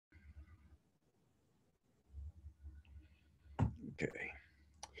Okay.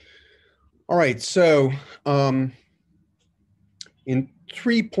 All right. So in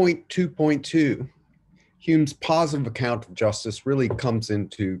 3.2.2, Hume's positive account of justice really comes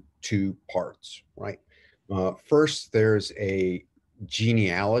into two parts, right? First, there's a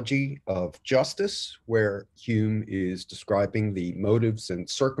genealogy of justice, where Hume is describing the motives and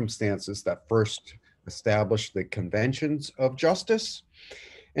circumstances that first established the conventions of justice.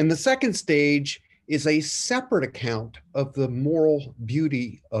 And the second stage is a separate account of the moral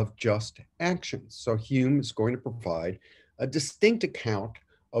beauty of just actions. So Hume is going to provide a distinct account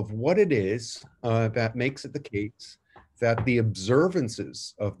of what it is that makes it the case that the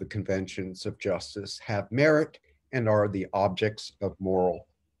observances of the conventions of justice have merit and are the objects of moral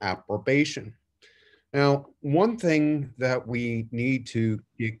approbation. Now, one thing that we need to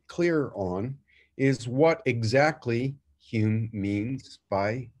get clear on is what exactly Hume means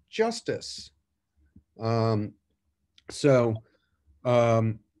by justice. Um, so,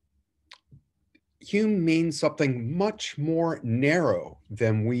 um, Hume means something much more narrow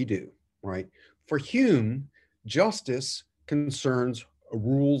than we do, right? For Hume, justice concerns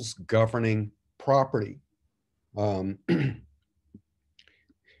rules governing property. Um,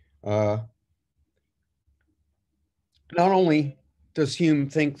 uh, Not only does Hume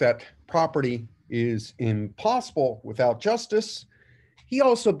think that property is impossible without justice, he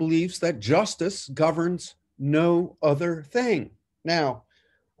also believes that justice governs no other thing. Now,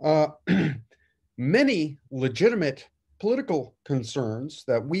 uh, many legitimate political concerns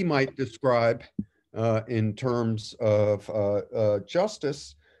that we might describe in terms of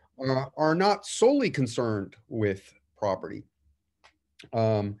justice are not solely concerned with property.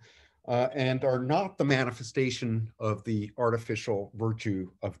 Um, and are not the manifestation of the artificial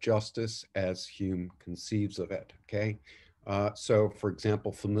virtue of justice as Hume conceives of it, okay? So, for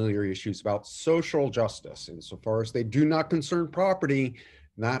example, familiar issues about social justice, insofar as they do not concern property,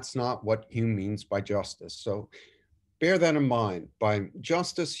 that's not what Hume means by justice. So bear that in mind. By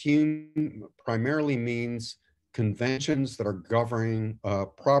justice, Hume primarily means conventions that are governing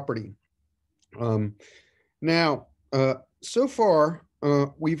property. Um, Now, so far,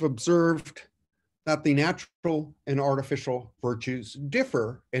 we've observed that the natural and artificial virtues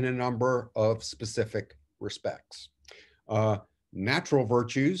differ in a number of specific respects. Uh, Natural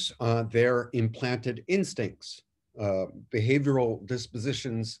virtues, they're implanted instincts, behavioral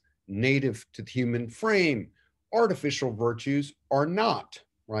dispositions native to the human frame. Artificial virtues are not,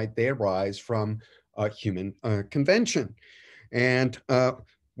 right? They arise from human convention. And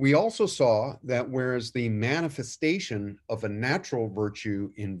we also saw that whereas the manifestation of a natural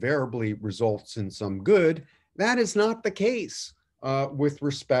virtue invariably results in some good, that is not the case with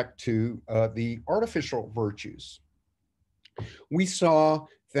respect to the artificial virtues. We saw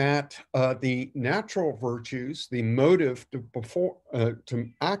that the natural virtues, the motive to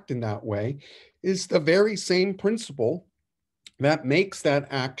act in that way, is the very same principle that makes that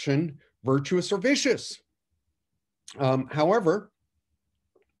action virtuous or vicious. However,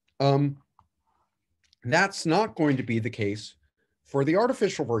 um, that's not going to be the case for the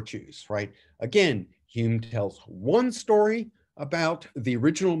artificial virtues, right? Again, Hume tells one story about the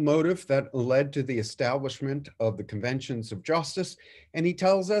original motive that led to the establishment of the conventions of justice, and he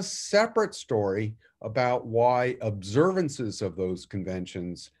tells a separate story about why observances of those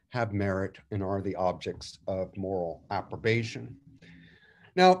conventions have merit and are the objects of moral approbation.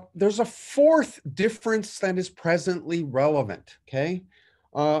 Now, there's a fourth difference that is presently relevant, okay?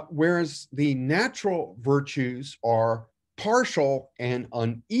 Whereas the natural virtues are partial and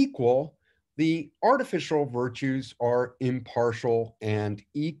unequal, the artificial virtues are impartial and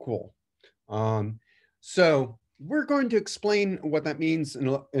equal. Um, so we're going to explain what that means in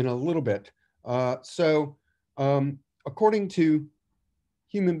a little bit. According to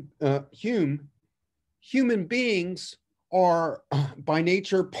Hume, human beings are by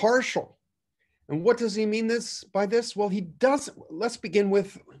nature partial. And what does he mean by this? Well, he doesn't. Let's begin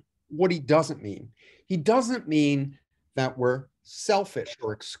with what he doesn't mean. He doesn't mean that we're selfish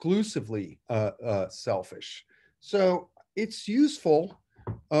or exclusively selfish. So it's useful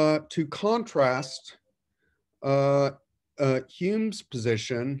to contrast Hume's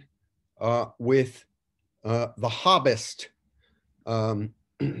position with the Hobbist.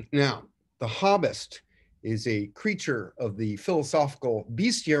 Now, the Hobbist is a creature of the philosophical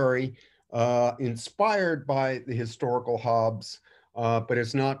bestiary inspired by the historical Hobbes, but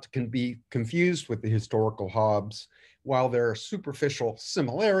is not can be confused with the historical Hobbes. While there are superficial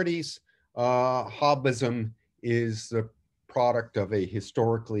similarities, Hobbism is the product of a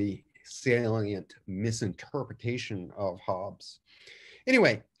historically salient misinterpretation of Hobbes.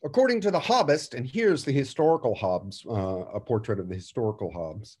 Anyway, according to the Hobbist, and here's the historical Hobbes, a portrait of the historical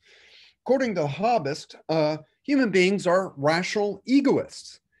Hobbes. According to the Hobbist, human beings are rational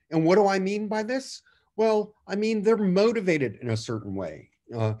egoists. And what do I mean by this? Well, I mean they're motivated in a certain way.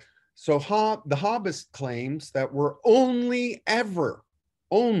 So the Hobbist claims that we're only ever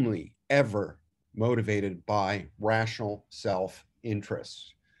motivated by rational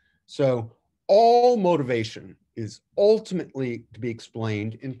self-interest. So all motivation is ultimately to be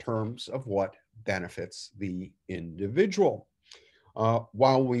explained in terms of what benefits the individual.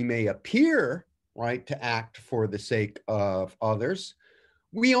 While we may appear, right, to act for the sake of others,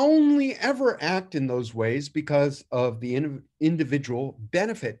 we only ever act in those ways because of the individual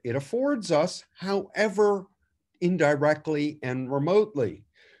benefit it affords us, however indirectly and remotely.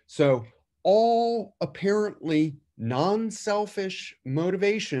 So all apparently non-selfish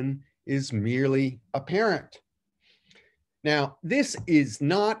motivation is merely apparent. Now, this is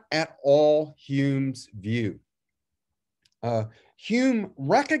not at all Hume's view. Hume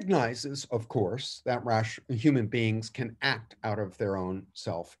recognizes, of course, that human beings can act out of their own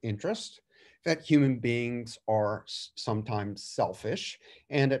self-interest, that human beings are sometimes selfish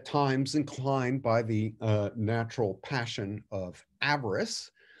and at times inclined by the natural passion of avarice.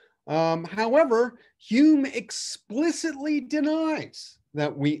 However, Hume explicitly denies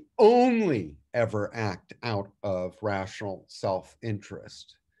that we only ever act out of rational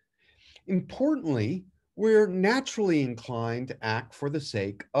self-interest. Importantly, we're naturally inclined to act for the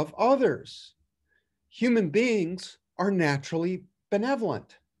sake of others. Human beings are naturally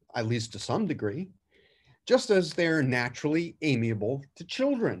benevolent, at least to some degree, just as they're naturally amiable to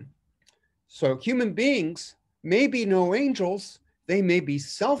children. So human beings may be no angels, they may be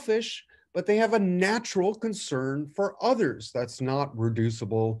selfish, but they have a natural concern for others that's not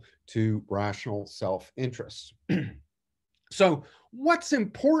reducible to rational self-interest. So what's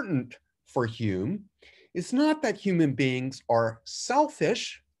important for Hume is not that human beings are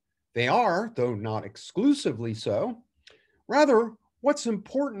selfish. They are, though not exclusively so. Rather, what's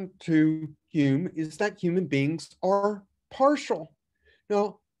important to Hume is that human beings are partial.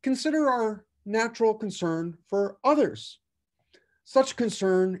 Now, consider our natural concern for others. Such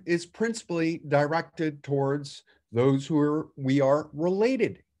concern is principally directed towards those we are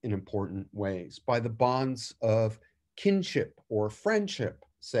related in important ways by the bonds of kinship or friendship,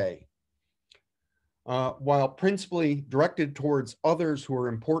 say. While principally directed towards others who are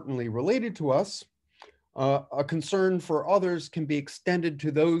importantly related to us, a concern for others can be extended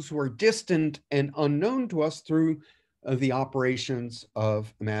to those who are distant and unknown to us through the operations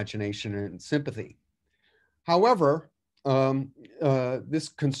of imagination and sympathy. However, this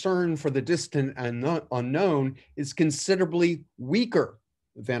concern for the distant and unknown is considerably weaker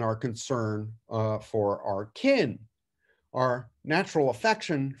than our concern for our kin. Our natural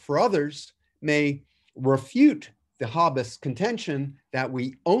affection for others may refute the Hobbist contention that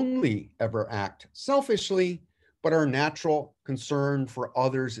we only ever act selfishly, but our natural concern for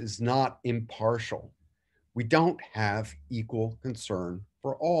others is not impartial. We don't have equal concern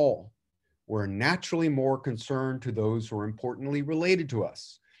for all. We're naturally more concerned to those who are importantly related to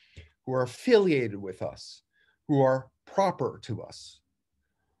us, who are affiliated with us, who are proper to us.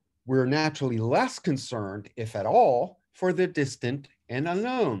 We're naturally less concerned, if at all, for the distant and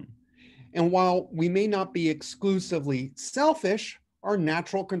unknown. And while we may not be exclusively selfish, our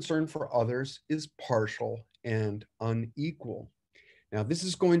natural concern for others is partial and unequal. Now, this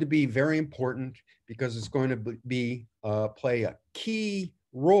is going to be very important because it's going to play a key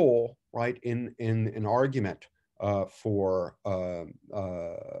role, right, in an argument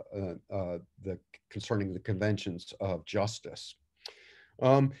concerning the conventions of justice.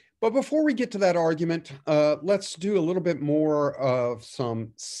 But before we get to that argument, let's do a little bit more of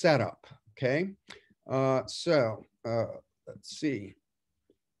some setup, okay? Let's see.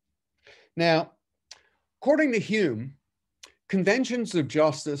 Now, according to Hume, conventions of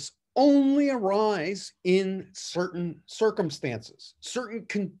justice only arise in certain circumstances. Certain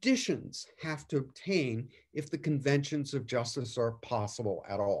conditions have to obtain if the conventions of justice are possible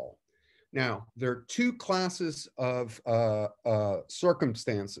at all. Now, there are two classes of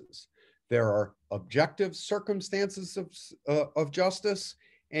circumstances. There are objective circumstances of justice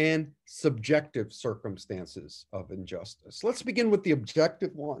and subjective circumstances of injustice. Let's begin with the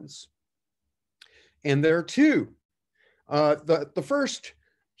objective ones. And there are two. The first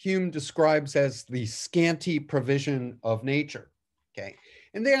Hume describes as the scanty provision of nature, okay?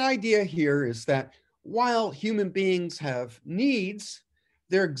 And the idea here is that while human beings have needs,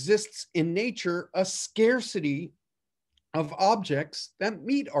 there exists in nature a scarcity of objects that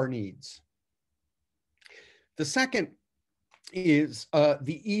meet our needs. The second is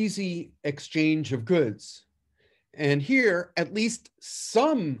the easy exchange of goods. And here, at least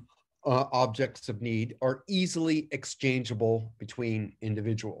some objects of need are easily exchangeable between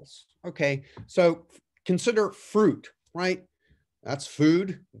individuals. Okay, so consider fruit, right? That's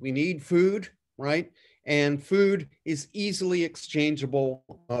food. We need food, right? And food is easily exchangeable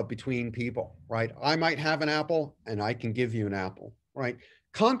between people, right? I might have an apple and I can give you an apple, right?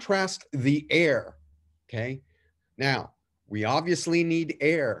 Contrast the air, okay? Now, we obviously need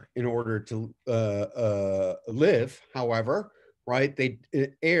air in order to live. However, right,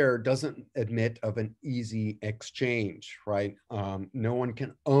 air doesn't admit of an easy exchange, right? No one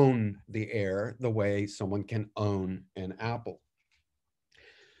can own the air the way someone can own an apple.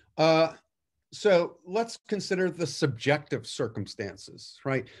 Uh, so let's consider the subjective circumstances,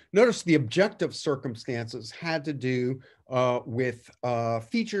 right? Notice the objective circumstances had to do with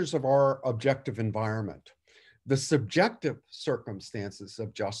features of our objective environment. The subjective circumstances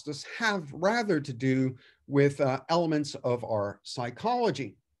of justice have rather to do with elements of our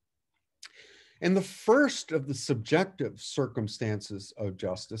psychology. And the first of the subjective circumstances of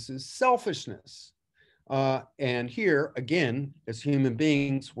justice is selfishness. And here, again, as human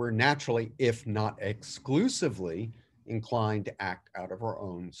beings, we're naturally, if not exclusively, inclined to act out of our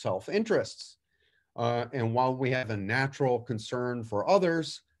own self-interests. And while we have a natural concern for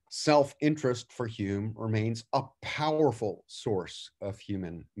others, self-interest for Hume remains a powerful source of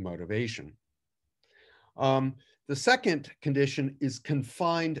human motivation. The second condition is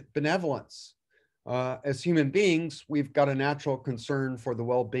confined benevolence. As human beings, we've got a natural concern for the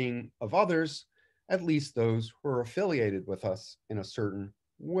well-being of others, at least those who are affiliated with us in a certain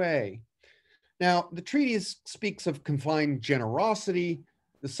way. Now, the treatise speaks of confined generosity.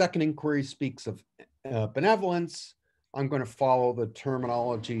 The second inquiry speaks of benevolence. I'm going to follow the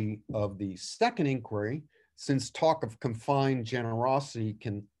terminology of the second inquiry, since talk of confined generosity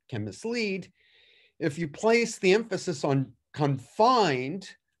can mislead. If you place the emphasis on confined,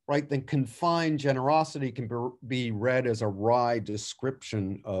 right, then confined generosity can be read as a wry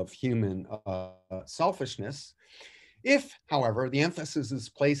description of human selfishness. If, however, the emphasis is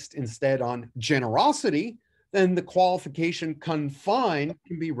placed instead on generosity, then the qualification confined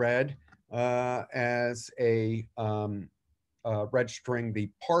can be read as registering the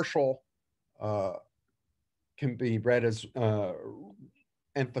partial, can be read as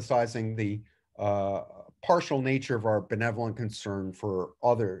emphasizing the partial nature of our benevolent concern for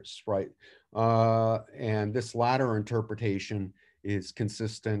others, right? And this latter interpretation is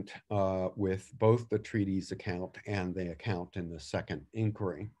consistent with both the treaty's account and the account in the second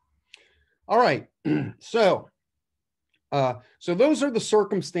inquiry. All right, so those are the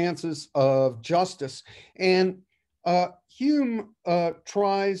circumstances of justice, and Hume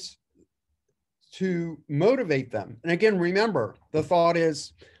tries to motivate them. And again, remember, the thought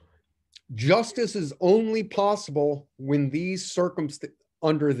is justice is only possible when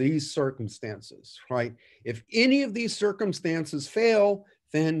under these circumstances, right? If any of these circumstances fail,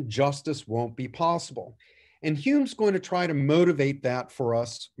 then justice won't be possible. And Hume's going to try to motivate that for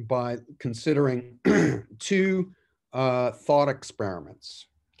us by considering two thought experiments,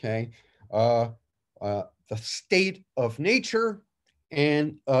 okay? The state of nature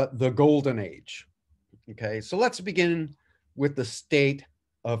and the golden age, okay? So let's begin with the state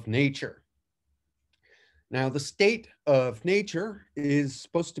of nature. Now, the state of nature is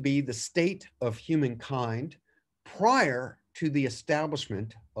supposed to be the state of humankind prior to the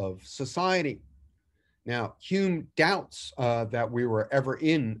establishment of society. Now, Hume doubts that we were ever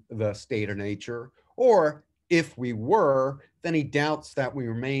in the state of nature, or if we were, then he doubts that we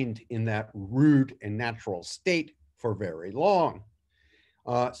remained in that rude and natural state for very long.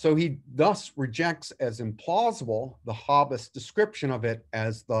 So he thus rejects as implausible the Hobbes description of it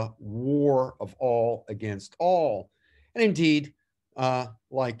as the war of all against all. And indeed,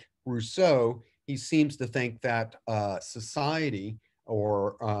 like Rousseau, he seems to think that society,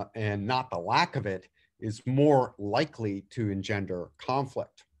 and not the lack of it, is more likely to engender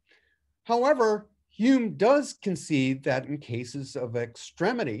conflict. However, Hume does concede that in cases of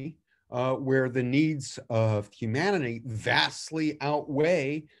extremity, where the needs of humanity vastly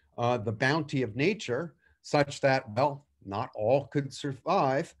outweigh the bounty of nature, such that, well, not all could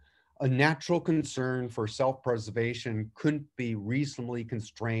survive, a natural concern for self-preservation couldn't be reasonably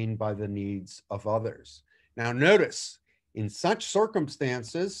constrained by the needs of others. Now, notice, in such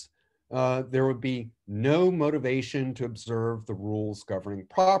circumstances, there would be no motivation to observe the rules governing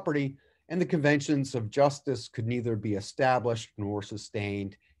property, and the conventions of justice could neither be established nor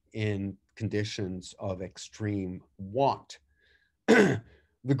sustained in conditions of extreme want.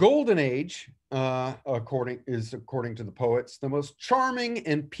 The golden age, according to the poets, the most charming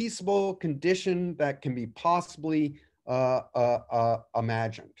and peaceable condition that can be possibly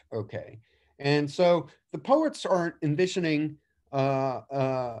imagined. Okay, and so the poets are envisioning,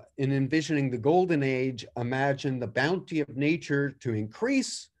 in envisioning the golden age, imagine the bounty of nature to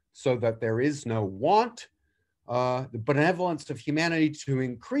increase so that there is no want, the benevolence of humanity to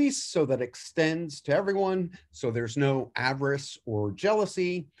increase so that it extends to everyone, so there's no avarice or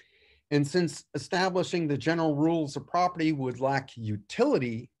jealousy. And since establishing the general rules of property would lack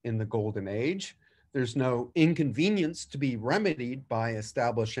utility in the golden age, there's no inconvenience to be remedied by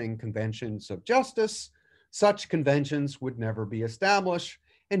establishing conventions of justice. Such conventions would never be established,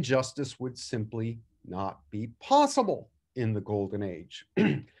 and justice would simply not be possible in the golden age.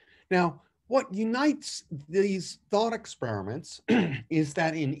 Now, what unites these thought experiments is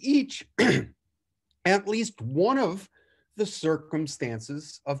that in each, at least one of the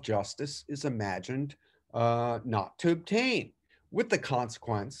circumstances of justice is imagined not to obtain, with the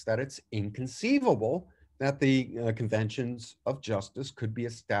consequence that it's inconceivable that the conventions of justice could be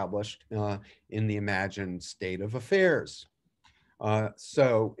established in the imagined state of affairs.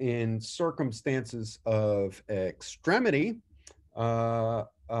 So in circumstances of extremity, uh,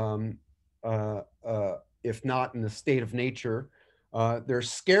 um, if not in the state of nature,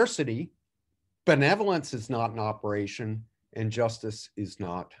 there's scarcity, benevolence is not in operation, and justice is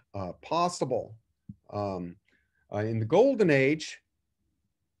not possible. Um, in the golden age,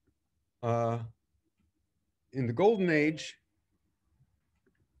 uh, in the golden age,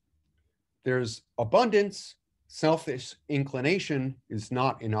 there's abundance, selfish inclination is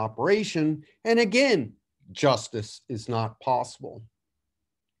not in operation, and again, justice is not possible.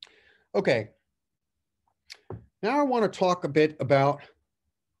 Okay, now I want to talk a bit about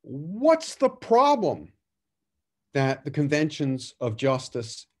what's the problem that the conventions of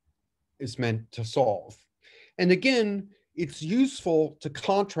justice is meant to solve. And again, it's useful to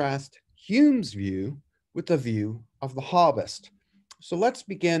contrast Hume's view with the view of the Hobbist. So let's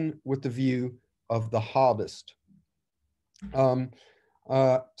begin with the view of the Hobbist.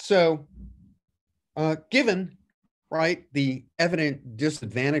 Given, right, the evident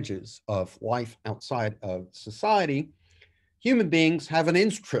disadvantages of life outside of society, human beings have an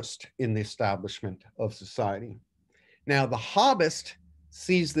interest in the establishment of society. Now, the Hobbist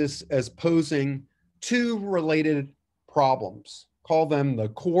sees this as posing two related problems. Call them the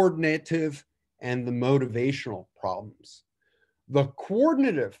coordinative and the motivational problems. The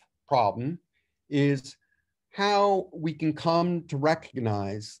coordinative problem is how we can come to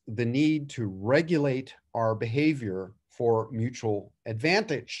recognize the need to regulate our behavior for mutual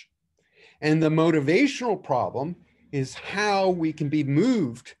advantage. And the motivational problem is how we can be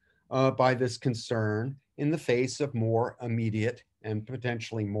moved by this concern in the face of more immediate and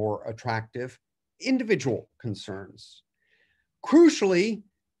potentially more attractive individual concerns. Crucially,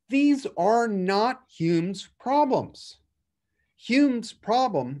 these are not Hume's problems. Hume's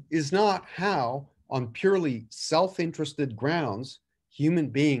problem is not how, on purely self-interested grounds, human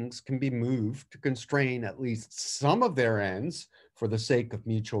beings can be moved to constrain at least some of their ends for the sake of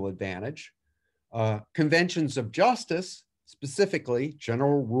mutual advantage. Conventions of justice, specifically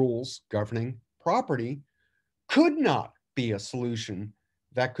general rules governing property, could not be a solution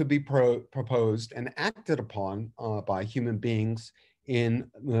that could be proposed and acted upon by human beings in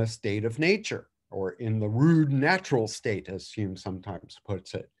the state of nature, or in the rude natural state, as Hume sometimes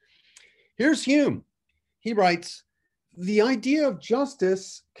puts it. Here's Hume. He writes, "The idea of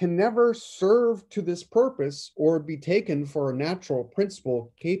justice can never serve to this purpose or be taken for a natural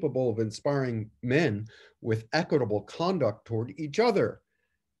principle capable of inspiring men with equitable conduct toward each other.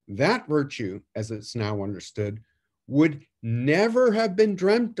 That virtue, as it's now understood, would never have been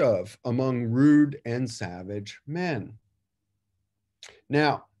dreamt of among rude and savage men."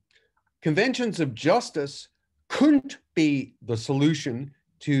 Now, conventions of justice couldn't be the solution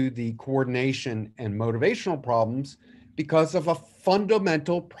to the coordination and motivational problems because of a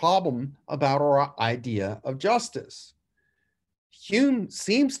fundamental problem about our idea of justice. Hume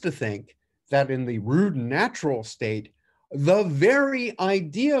seems to think that in the rude natural state, the very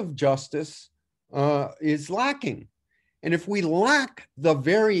idea of justice is lacking. And if we lack the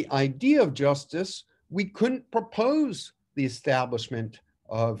very idea of justice, we couldn't propose the establishment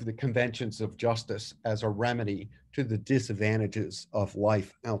of the conventions of justice as a remedy to the disadvantages of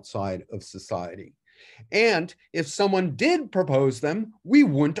life outside of society. And if someone did propose them, we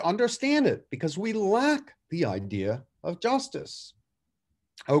wouldn't understand it because we lack the idea of justice.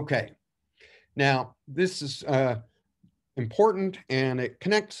 Okay, now this is important, and it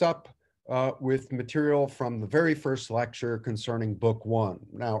connects up with material from the very first lecture concerning Book 1.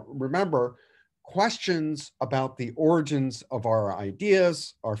 Now, remember, questions about the origins of our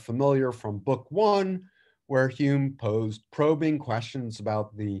ideas are familiar from Book 1, where Hume posed probing questions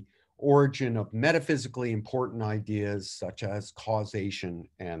about the origin of metaphysically important ideas such as causation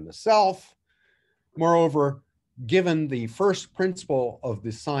and the self. Moreover, given the first principle of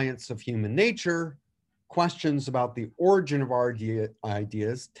the science of human nature, questions about the origin of our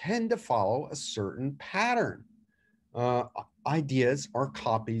ideas tend to follow a certain pattern. Ideas are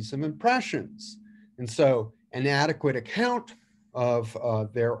copies of impressions. And so an adequate account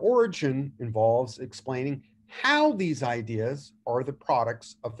of their origin involves explaining how these ideas are the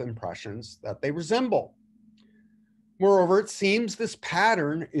products of impressions that they resemble. Moreover, it seems this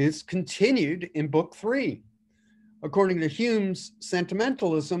pattern is continued in Book 3. According to Hume's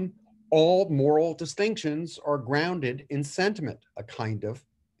sentimentalism, all moral distinctions are grounded in sentiment, a kind of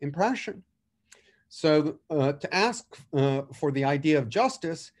impression. So to ask for the idea of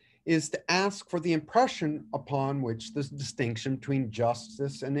justice is to ask for the impression upon which this distinction between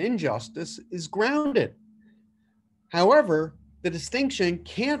justice and injustice is grounded. However, the distinction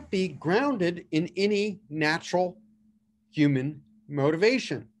can't be grounded in any natural human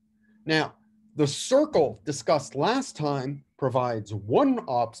motivation. Now, the circle discussed last time provides one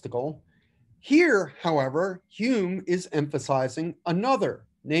obstacle. Here, however, Hume is emphasizing another,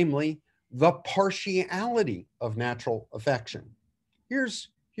 namely the partiality of natural affection. Here's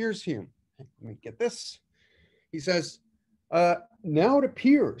Hume. Let me get this. He says, now it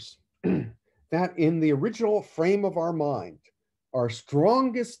appears that in the original frame of our mind, our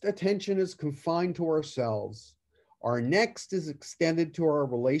strongest attention is confined to ourselves. Our next is extended to our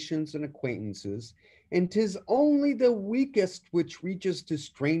relations and acquaintances, and 'tis only the weakest which reaches to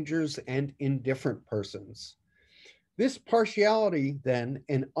strangers and indifferent persons. This partiality, then,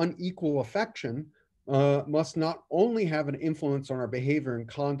 and unequal affection must not only have an influence on our behavior and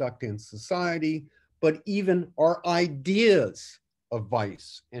conduct in society, but even our ideas of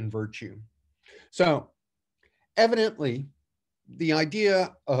vice and virtue. So, evidently, the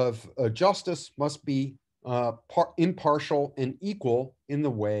idea of justice must be impartial and equal in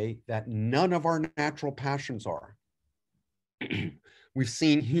the way that none of our natural passions are. We've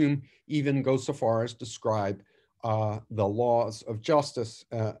seen Hume even go so far as describe the laws of justice,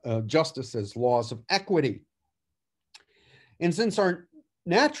 justice as laws of equity. And since our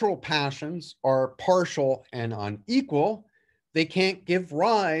natural passions are partial and unequal, they can't give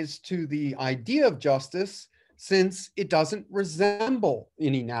rise to the idea of justice since it doesn't resemble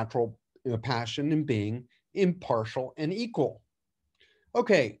any natural passion in being impartial and equal.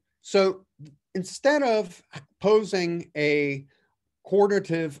 Okay, so instead of posing a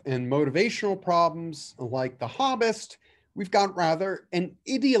coordinative and motivational problems like the Hobbist, we've got rather an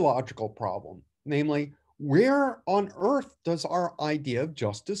ideological problem, namely, where on earth does our idea of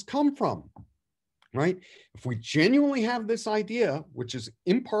justice come from, right? If we genuinely have this idea, which is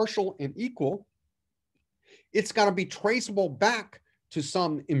impartial and equal, it's got to be traceable back to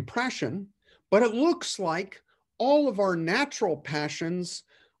some impression, but it looks like all of our natural passions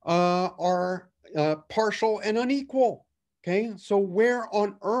are partial and unequal. Okay, so where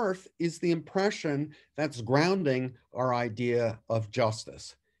on earth is the impression that's grounding our idea of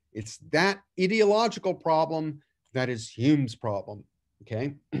justice? It's that ideological problem that is Hume's problem.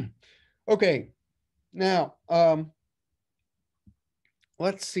 Okay, okay. Now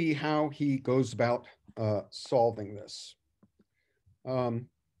let's see how he goes about solving this.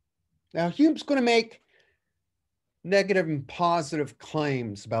 Now Hume's going to make negative and positive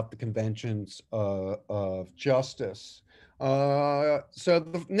claims about the conventions of justice. So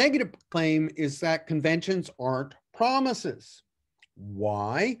the negative claim is that conventions aren't promises.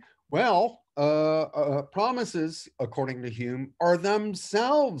 Why? Well, promises, according to Hume, are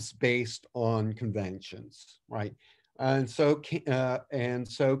themselves based on conventions, right? And so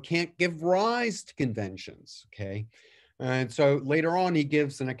can't give rise to conventions. Okay, and so later on he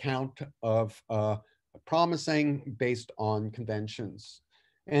gives an account of promising based on conventions.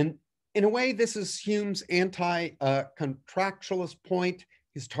 And in a way, this is Hume's anti-contractualist point.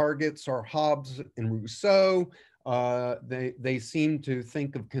 His targets are Hobbes and Rousseau. They seem to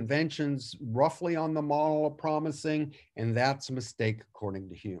think of conventions roughly on the model of promising, and that's a mistake according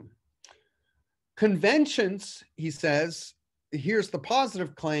to Hume. Conventions, he says, here's the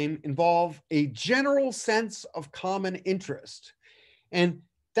positive claim, involve a general sense of common interest. And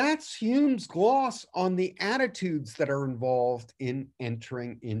that's Hume's gloss on the attitudes that are involved in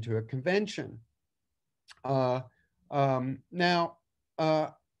entering into a convention.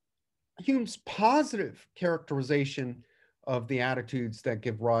 Hume's positive characterization of the attitudes that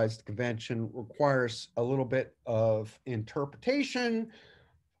give rise to convention requires a little bit of interpretation.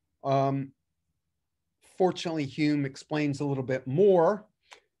 Um, Fortunately, Hume explains a little bit more,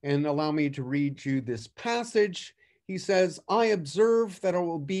 and allow me to read you this passage. He says, I observe that it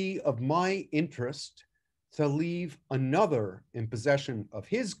will be of my interest to leave another in possession of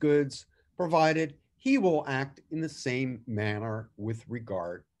his goods, provided he will act in the same manner with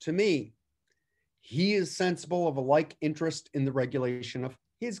regard to me. He is sensible of a like interest in the regulation of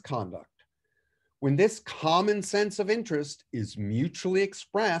his conduct. When this common sense of interest is mutually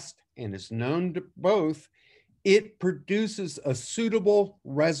expressed and is known to both, it produces a suitable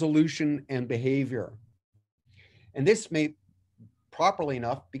resolution and behavior. And this may properly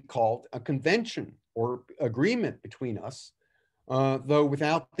enough be called a convention or agreement between us, though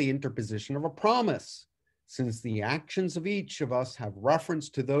without the interposition of a promise, since the actions of each of us have reference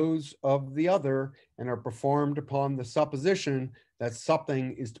to those of the other and are performed upon the supposition that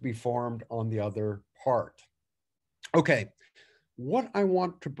something is to be formed on the other part. Okay, what I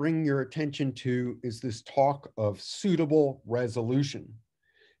want to bring your attention to is this talk of suitable resolution.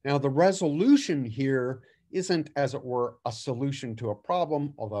 Now, the resolution here isn't, as it were, a solution to a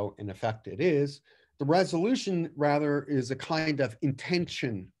problem, although in effect it is. The resolution, rather, is a kind of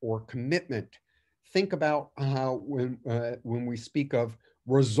intention or commitment. Think about how when we speak of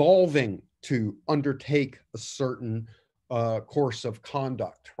resolving to undertake a certain course of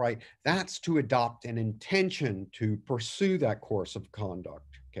conduct, right? That's to adopt an intention to pursue that course of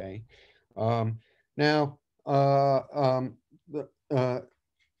conduct, okay? Now,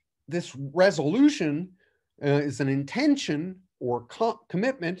 this resolution is an intention or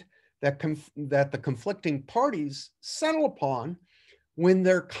commitment that the conflicting parties settle upon when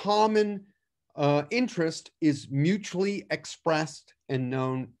their common interest is mutually expressed and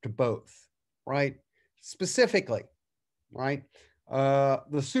known to both, right? Specifically, right?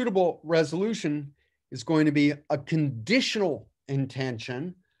 The suitable resolution is going to be a conditional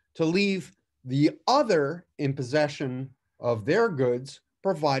intention to leave the other in possession of their goods,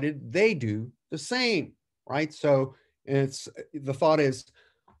 provided they do the same, right? So it's the thought is,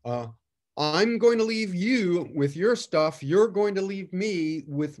 I'm going to leave you with your stuff. You're going to leave me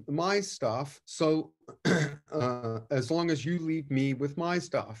with my stuff. So as long as you leave me with my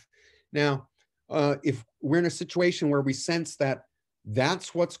stuff. Now, if we're in a situation where we sense that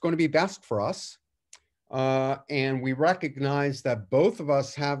that's what's going to be best for us, and we recognize that both of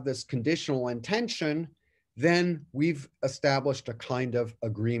us have this conditional intention, then we've established a kind of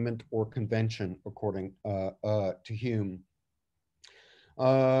agreement or convention, according to Hume.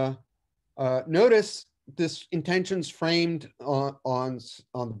 Notice this intention's framed on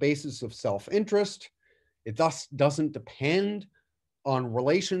the basis of self-interest. It thus doesn't depend on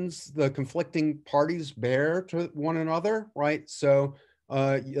relations the conflicting parties bear to one another, right? So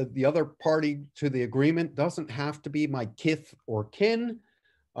the other party to the agreement doesn't have to be my kith or kin.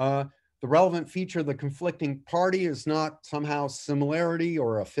 The relevant feature of the conflicting party is not somehow similarity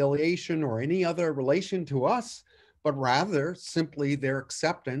or affiliation or any other relation to us, but rather simply their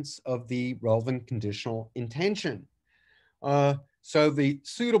acceptance of the relevant conditional intention. So the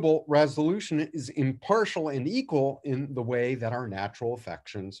suitable resolution is impartial and equal in the way that our natural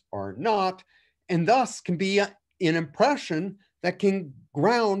affections are not, and thus can be an impression that can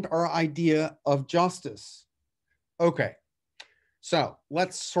ground our idea of justice. Okay, so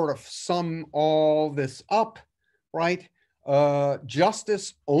let's sort of sum all this up, right?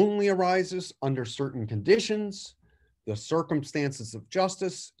 Justice only arises under certain conditions. The circumstances of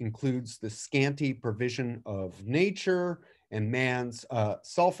justice includes the scanty provision of nature and man's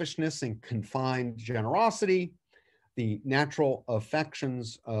selfishness and confined generosity. The natural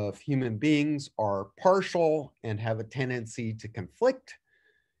affections of human beings are partial and have a tendency to conflict.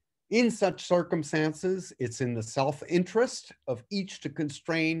 In such circumstances, it's in the self-interest of each to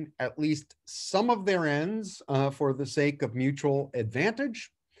constrain at least some of their ends for the sake of mutual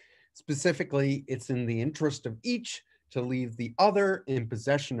advantage. Specifically, it's in the interest of each to leave the other in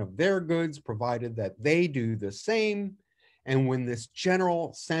possession of their goods, provided that they do the same. And when this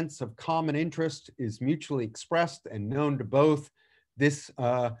general sense of common interest is mutually expressed and known to both, this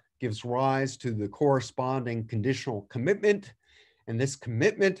gives rise to the corresponding conditional commitment. And this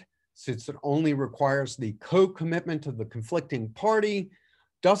commitment, since it only requires the co-commitment of the conflicting party,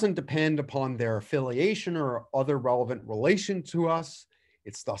 doesn't depend upon their affiliation or other relevant relation to us.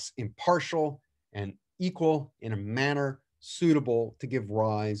 It's thus impartial and equal in a manner suitable to give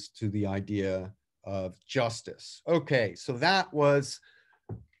rise to the idea of justice. Okay, so that was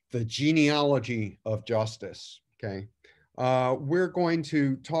the genealogy of justice, okay? We're going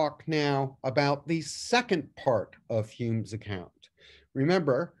to talk now about the second part of Hume's account.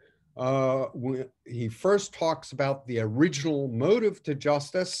 Remember, he first talks about the original motive to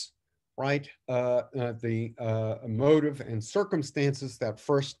justice, right? The motive and circumstances that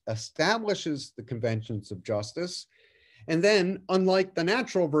first establishes the conventions of justice. And then, unlike the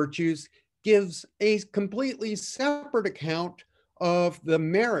natural virtues, gives a completely separate account of the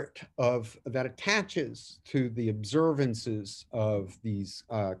merit of that attaches to the observances of these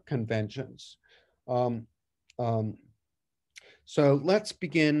conventions. Um, um, so let's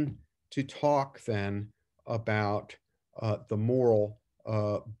begin to talk then about the moral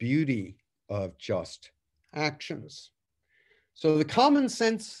beauty of just actions. So the common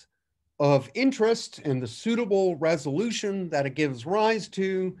sense of interest and the suitable resolution that it gives rise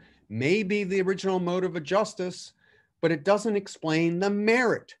to may be the original motive of justice, but it doesn't explain the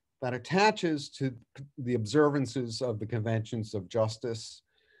merit that attaches to the observances of the conventions of justice.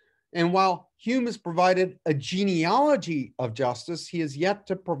 And while Hume has provided a genealogy of justice, he has yet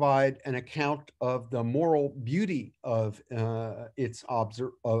to provide an account of the moral beauty of its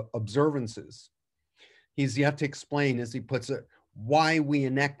observances. He's yet to explain, as he puts it, why we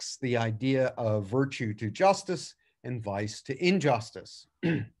annex the idea of virtue to justice and vice to injustice.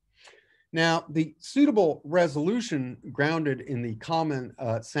 Now, the suitable resolution grounded in the common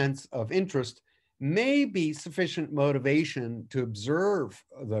sense of interest may be sufficient motivation to observe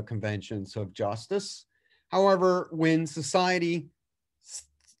the conventions of justice. However, when society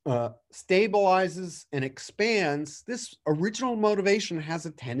stabilizes and expands, this original motivation has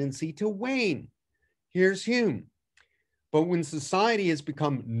a tendency to wane. Here's Hume. But when society has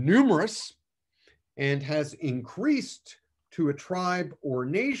become numerous and has increased to a tribe or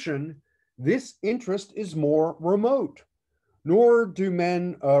nation, this interest is more remote, nor do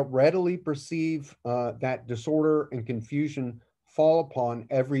men readily perceive that disorder and confusion fall upon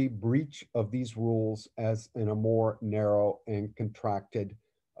every breach of these rules as in a more narrow and contracted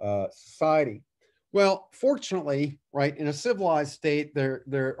society. Well, fortunately, right, in a civilized state,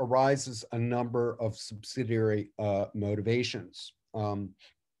 there arises a number of subsidiary motivations.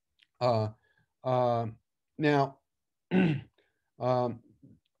 Uh, uh, Now,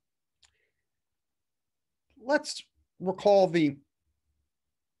 let's recall the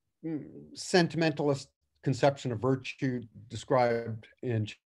sentimentalist conception of virtue described in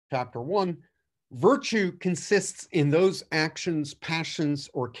chapter 1. Virtue consists in those actions, passions,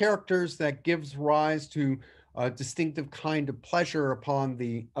 or characters that gives rise to a distinctive kind of pleasure upon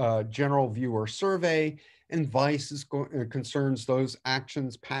the general view or survey, and vice concerns those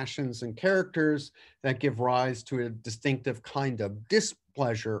actions, passions, and characters that give rise to a distinctive kind of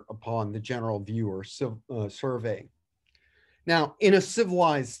displeasure upon the general view or survey. Now, in a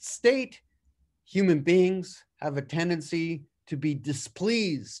civilized state, human beings have a tendency to be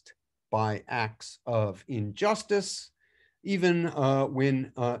displeased by acts of injustice, even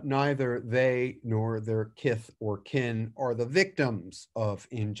when neither they nor their kith or kin are the victims of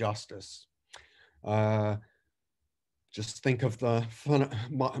injustice. Just think of the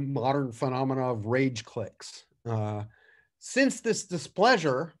modern phenomena of rage clicks. Since this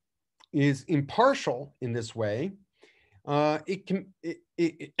displeasure is impartial in this way, it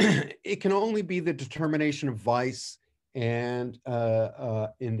can only be the determination of vice and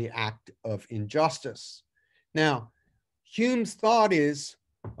in the act of injustice. Now, Hume's thought is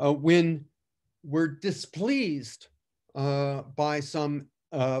when we're displeased by some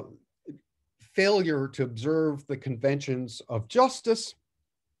failure to observe the conventions of justice,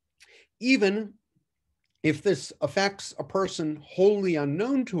 even if this affects a person wholly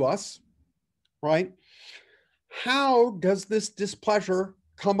unknown to us, right? How does this displeasure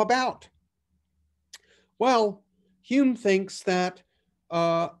come about? Well, Hume thinks that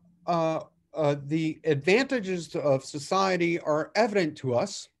the advantages of society are evident to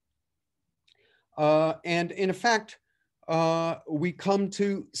us. And in effect, we come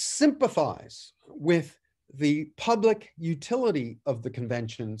to sympathize with the public utility of the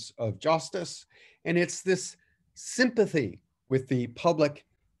conventions of justice. And it's this sympathy with the public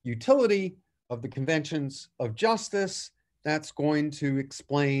utility of the conventions of justice that's going to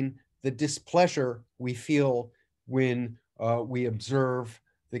explain the displeasure we feel when we observe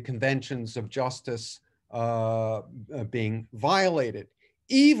the conventions of justice being violated,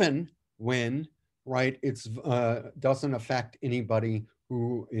 even when, right, it's doesn't affect anybody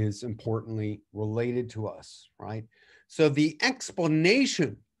who is importantly related to us, right? So the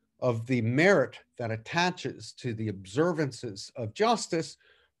explanation of the merit that attaches to the observances of justice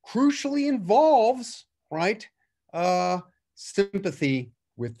crucially involves, right, sympathy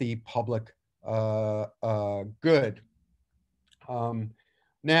with the public good. Um,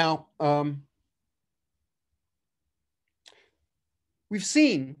 now, we've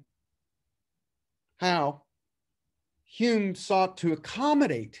seen how Hume sought to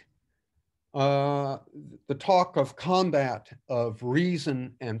accommodate uh, the talk of combat of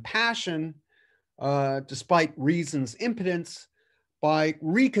reason and passion, despite reason's impotence, by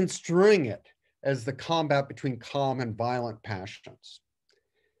reconstruing it as the combat between calm and violent passions.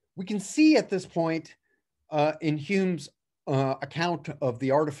 We can see at this point in Hume's account of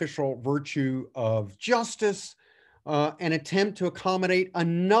the artificial virtue of justice an attempt to accommodate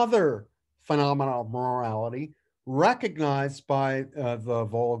another phenomenon of morality recognized by the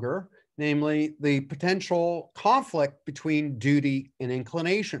vulgar, namely the potential conflict between duty and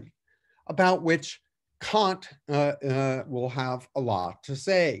inclination, about which Kant will have a lot to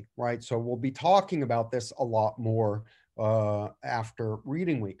say, right? So we'll be talking about this a lot more after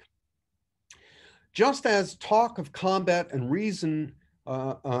reading week. Just as talk of combat and reason,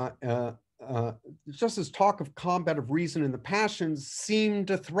 uh, uh, uh, just as talk of combat of reason and the passions seem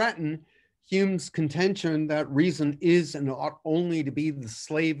to threaten Hume's contention that reason is and ought only to be the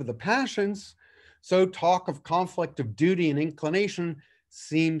slave of the passions, so talk of conflict of duty and inclination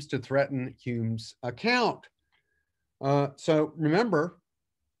seems to threaten Hume's account. So remember,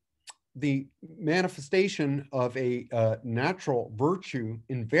 the manifestation of a natural virtue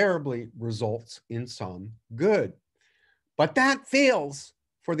invariably results in some good. But that fails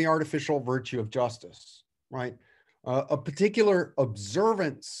for the artificial virtue of justice, right? A particular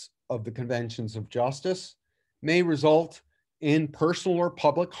observance of the conventions of justice may result in personal or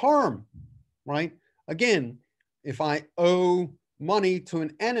public harm, right? Again, if I owe money to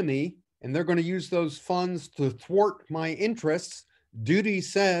an enemy and they're going to use those funds to thwart my interests, duty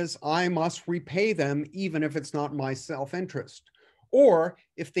says I must repay them even if it's not my self-interest. Or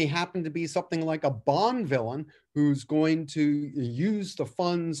if they happen to be something like a bond villain who's going to use the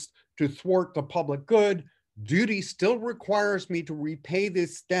funds to thwart the public good, duty still requires me to repay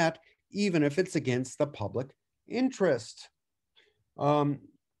this debt even if it's against the public interest. And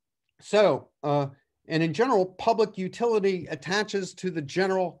in general, public utility attaches to the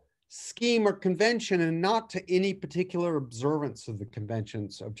general scheme or convention and not to any particular observance of the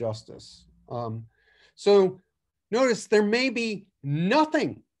conventions of justice. So notice there may be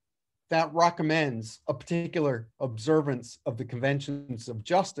nothing that recommends a particular observance of the conventions of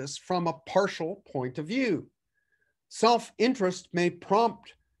justice from a partial point of view. Self-interest may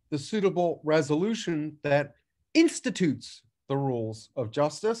prompt the suitable resolution that institutes the rules of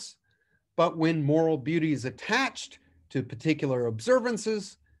justice, but when moral beauty is attached to particular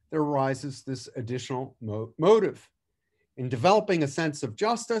observances, there arises this additional motive. In developing a sense of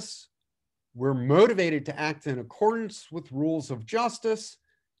justice, we're motivated to act in accordance with rules of justice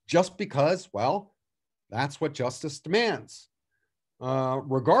just because, well, that's what justice demands,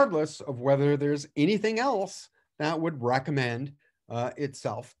 regardless of whether there's anything else that would recommend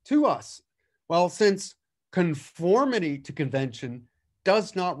itself to us. Well, since conformity to convention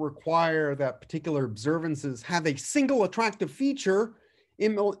does not require that particular observances have a single attractive feature,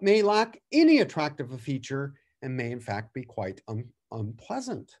 it may lack any attractive feature and may in fact be quite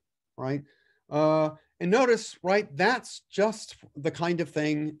unpleasant, right? And notice, right, that's just the kind of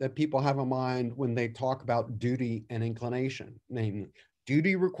thing that people have in mind when they talk about duty and inclination. Namely,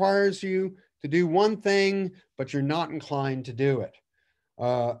 duty requires you to do one thing, but you're not inclined to do it.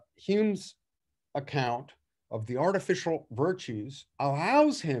 Hume's account of the artificial virtues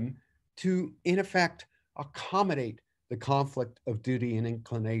allows him to, in effect, accommodate the conflict of duty and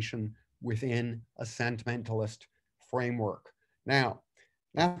inclination within a sentimentalist framework. Now,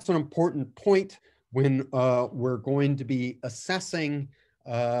 that's an important point when we're going to be assessing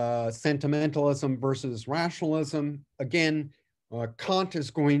sentimentalism versus rationalism. Again, Kant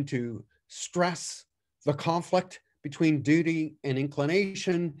is going to stress the conflict between duty and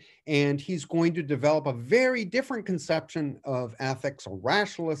inclination, and he's going to develop a very different conception of ethics, a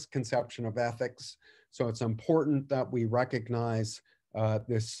rationalist conception of ethics. So it's important that we recognize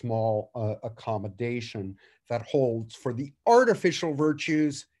this small accommodation that holds for the artificial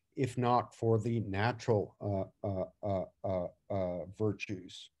virtues, if not for the natural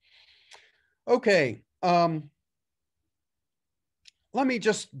virtues. Okay, let me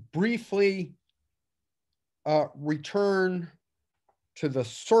just briefly return to the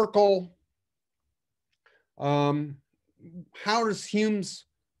circle. How does Hume's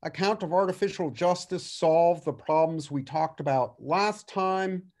account of artificial justice solve the problems we talked about last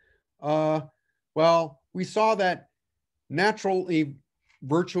time? Well, we saw that naturally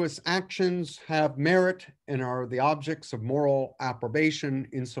virtuous actions have merit and are the objects of moral approbation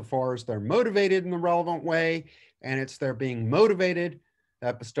insofar as they're motivated in the relevant way. and it's their being motivated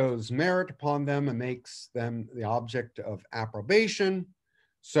that bestows merit upon them and makes them the object of approbation.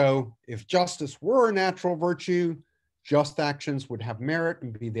 So if justice were a natural virtue, just actions would have merit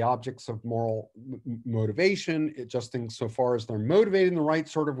and be the objects of moral motivation, just insofar as they're motivated in the right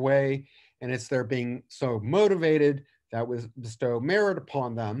sort of way, and it's their being so motivated that would bestow merit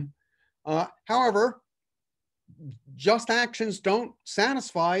upon them. However, just actions don't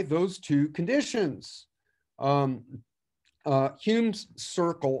satisfy those two conditions. Hume's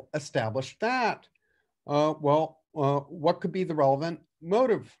circle established that. What could be the relevant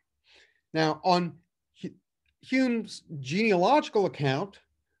motive? Now, on Hume's genealogical account,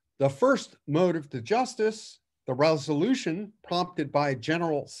 the first motive to justice, the resolution prompted by a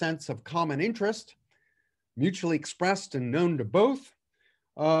general sense of common interest, mutually expressed and known to both,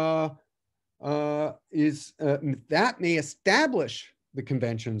 that may establish the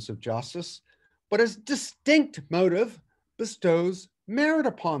conventions of justice, but as distinct motive bestows merit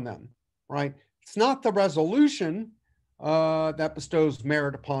upon them, right? It's not the resolution that bestows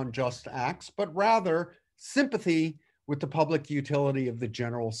merit upon just acts, but rather sympathy with the public utility of the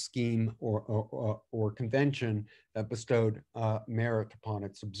general scheme or convention that bestowed merit upon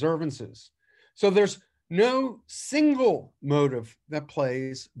its observances. So there's no single motive that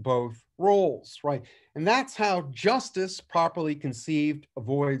plays both roles, right? And that's how justice, properly conceived,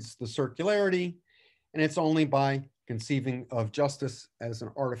 avoids the circularity. And it's only by conceiving of justice as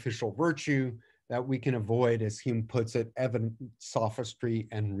an artificial virtue that we can avoid, as Hume puts it, evident sophistry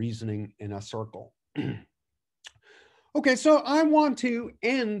and reasoning in a circle. Okay, so I want to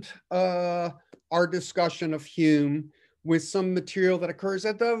end our discussion of Hume with some material that occurs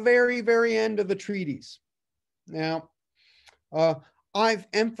at the very, very end of the treatise. Now, I've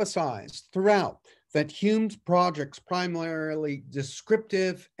emphasized throughout that Hume's project's primarily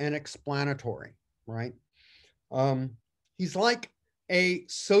descriptive and explanatory, right? He's like a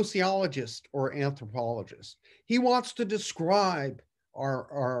sociologist or anthropologist. He wants to describe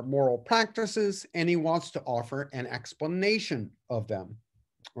our moral practices, and he wants to offer an explanation of them,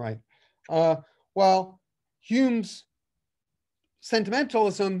 right? While Hume's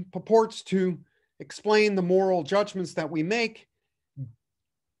sentimentalism purports to explain the moral judgments that we make,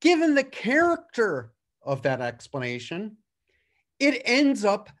 given the character of that explanation, it ends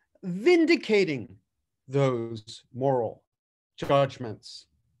up vindicating those moral judgments.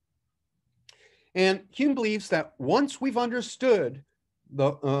 And Hume believes that once we've understood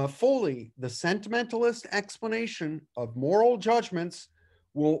fully the sentimentalist explanation of moral judgments,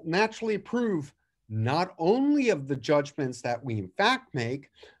 will naturally approve not only of the judgments that we in fact make,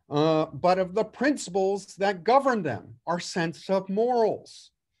 but of the principles that govern them, our sense of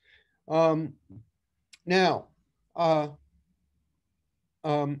morals. And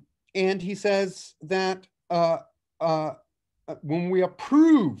he says that when we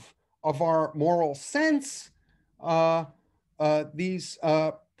approve of our moral sense, these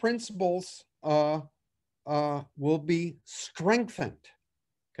principles will be strengthened.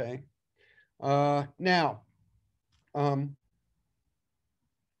 Okay. The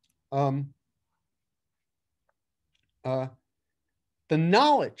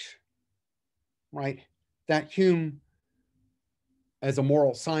knowledge, right, that Hume, as a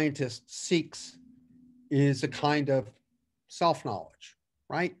moral scientist, seeks is a kind of self-knowledge,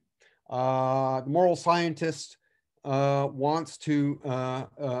 right? The moral scientist wants to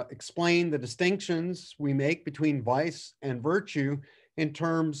explain the distinctions we make between vice and virtue in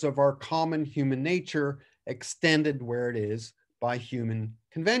terms of our common human nature, extended where it is by human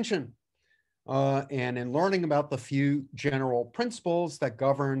convention. And in learning about the few general principles that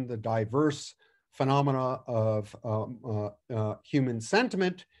govern the diverse phenomena of human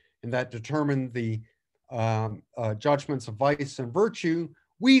sentiment and that determine the judgments of vice and virtue,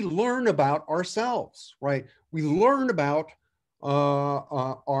 we learn about ourselves, right? We learn about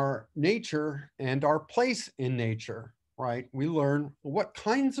our nature and our place in nature, right? We learn what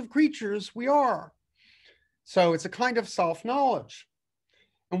kinds of creatures we are. So it's a kind of self-knowledge.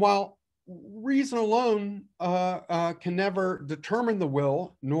 And while reason alone can never determine the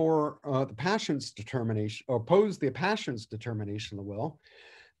will, nor the passions determination, oppose the passions determination of the will,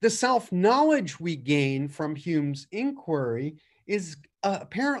 the self-knowledge we gain from Hume's inquiry is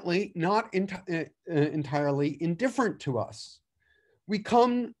apparently not entirely indifferent to us. We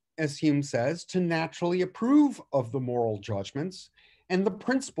come, as Hume says, to naturally approve of the moral judgments and the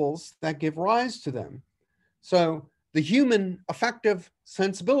principles that give rise to them. So the human affective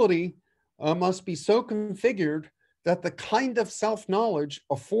sensibility must be so configured that the kind of self-knowledge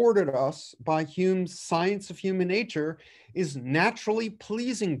afforded us by Hume's Science of Human Nature is naturally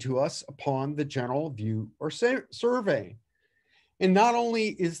pleasing to us upon the general view or survey. And not only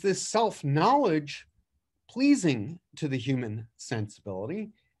is this self-knowledge pleasing to the human sensibility,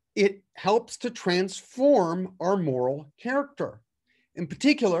 it helps to transform our moral character. In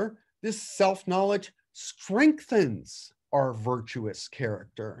particular, this self-knowledge strengthens our virtuous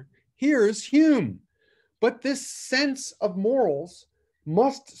character. Here's Hume. But this sense of morals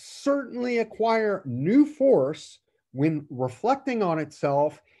must certainly acquire new force when reflecting on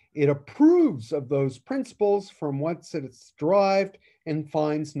itself. It approves of those principles from whence it is derived and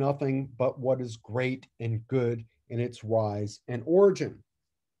finds nothing but what is great and good in its rise and origin.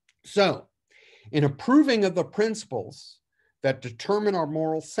 So, in approving of the principles that determine our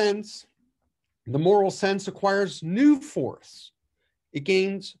moral sense, the moral sense acquires new force. It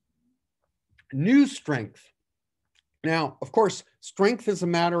gains new strength. Now, of course, strength is a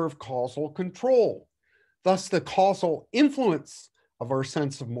matter of causal control. Thus, the causal influence of our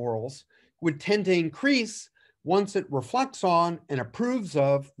sense of morals would tend to increase once it reflects on and approves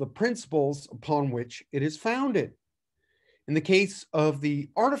of the principles upon which it is founded. In the case of the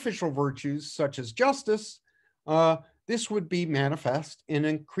artificial virtues, such as justice, this would be manifest in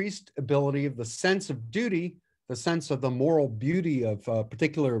increased ability of the sense of duty, the sense of the moral beauty of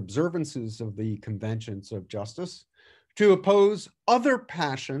particular observances of the conventions of justice, to oppose other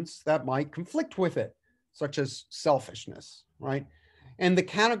passions that might conflict with it, such as selfishness, right? And the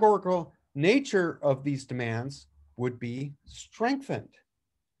categorical nature of these demands would be strengthened.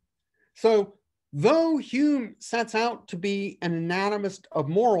 So, though Hume sets out to be an anatomist of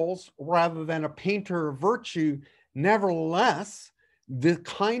morals rather than a painter of virtue, nevertheless, the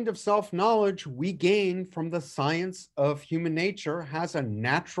kind of self-knowledge we gain from the science of human nature has a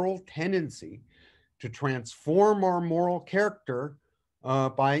natural tendency to transform our moral character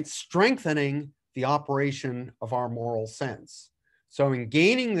by strengthening the operation of our moral sense. So in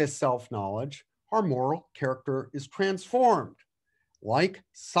gaining this self-knowledge, our moral character is transformed. Like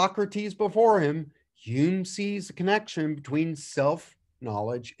Socrates before him, Hume sees a connection between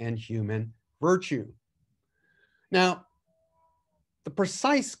self-knowledge and human virtue. Now, the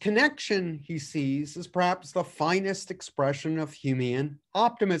precise connection he sees is perhaps the finest expression of Humean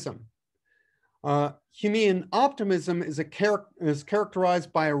optimism. Humean optimism is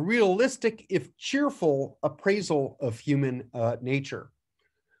characterized by a realistic, if cheerful, appraisal of human nature.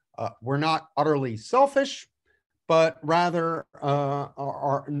 We're not utterly selfish, but rather,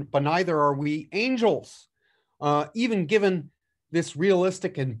 but neither are we angels. Even given this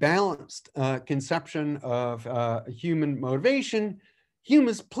realistic and balanced conception of human motivation, Hume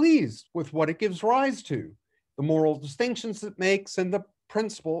is pleased with what it gives rise to, the moral distinctions it makes, and the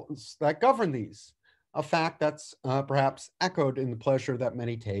principles that govern these, a fact that's perhaps echoed in the pleasure that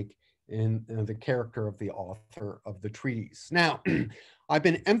many take in the character of the author of the treatise. Now, I've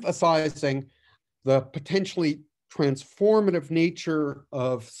been emphasizing the potentially transformative nature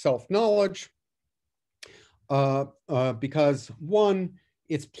of self-knowledge because, one,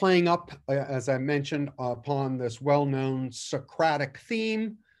 it's playing up, as I mentioned, upon this well-known Socratic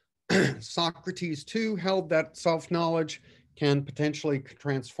theme. Socrates, too, held that self-knowledge can potentially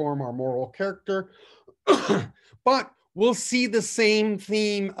transform our moral character. But we'll see the same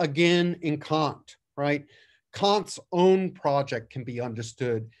theme again in Kant, right? Kant's own project can be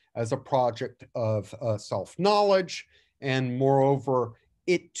understood as a project of self-knowledge, and moreover,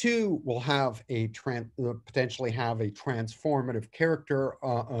 it too will have a potentially have a transformative character,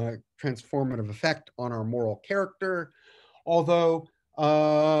 transformative effect on our moral character, although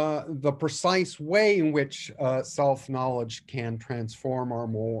the precise way in which self-knowledge can transform our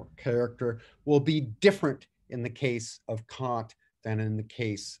moral character will be different in the case of Kant than in the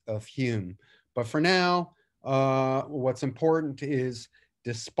case of Hume. But for now, what's important is,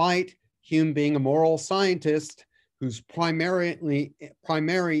 despite Hume being a moral scientist whose primary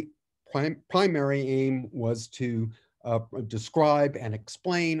aim was to describe and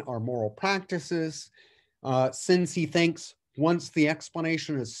explain our moral practices, since he thinks once the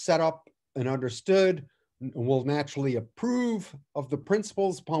explanation is set up and understood, we'll naturally approve of the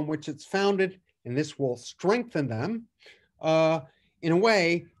principles upon which it's founded, and this will strengthen them. In a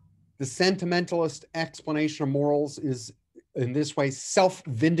way, the sentimentalist explanation of morals is in this way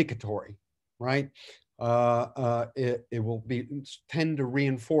self-vindicatory, right? It will tend to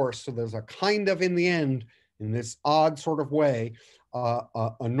reinforce. So there's a kind of, in the end, in this odd sort of way,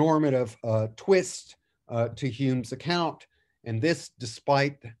 a normative twist to Hume's account. And this,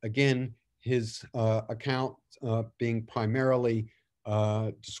 despite, again, his account being primarily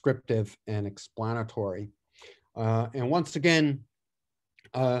descriptive and explanatory. And once again,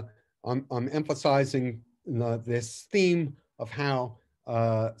 I'm emphasizing this theme of how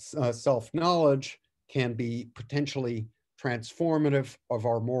self-knowledge can be potentially transformative of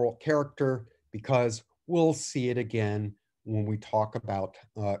our moral character, because we'll see it again when we talk about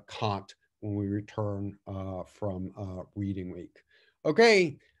Kant when we return from reading week.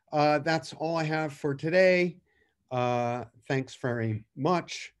 Okay, that's all I have for today. Thanks very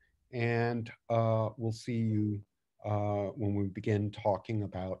much, and we'll see you when we begin talking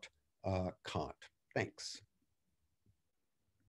about Kant. Thanks.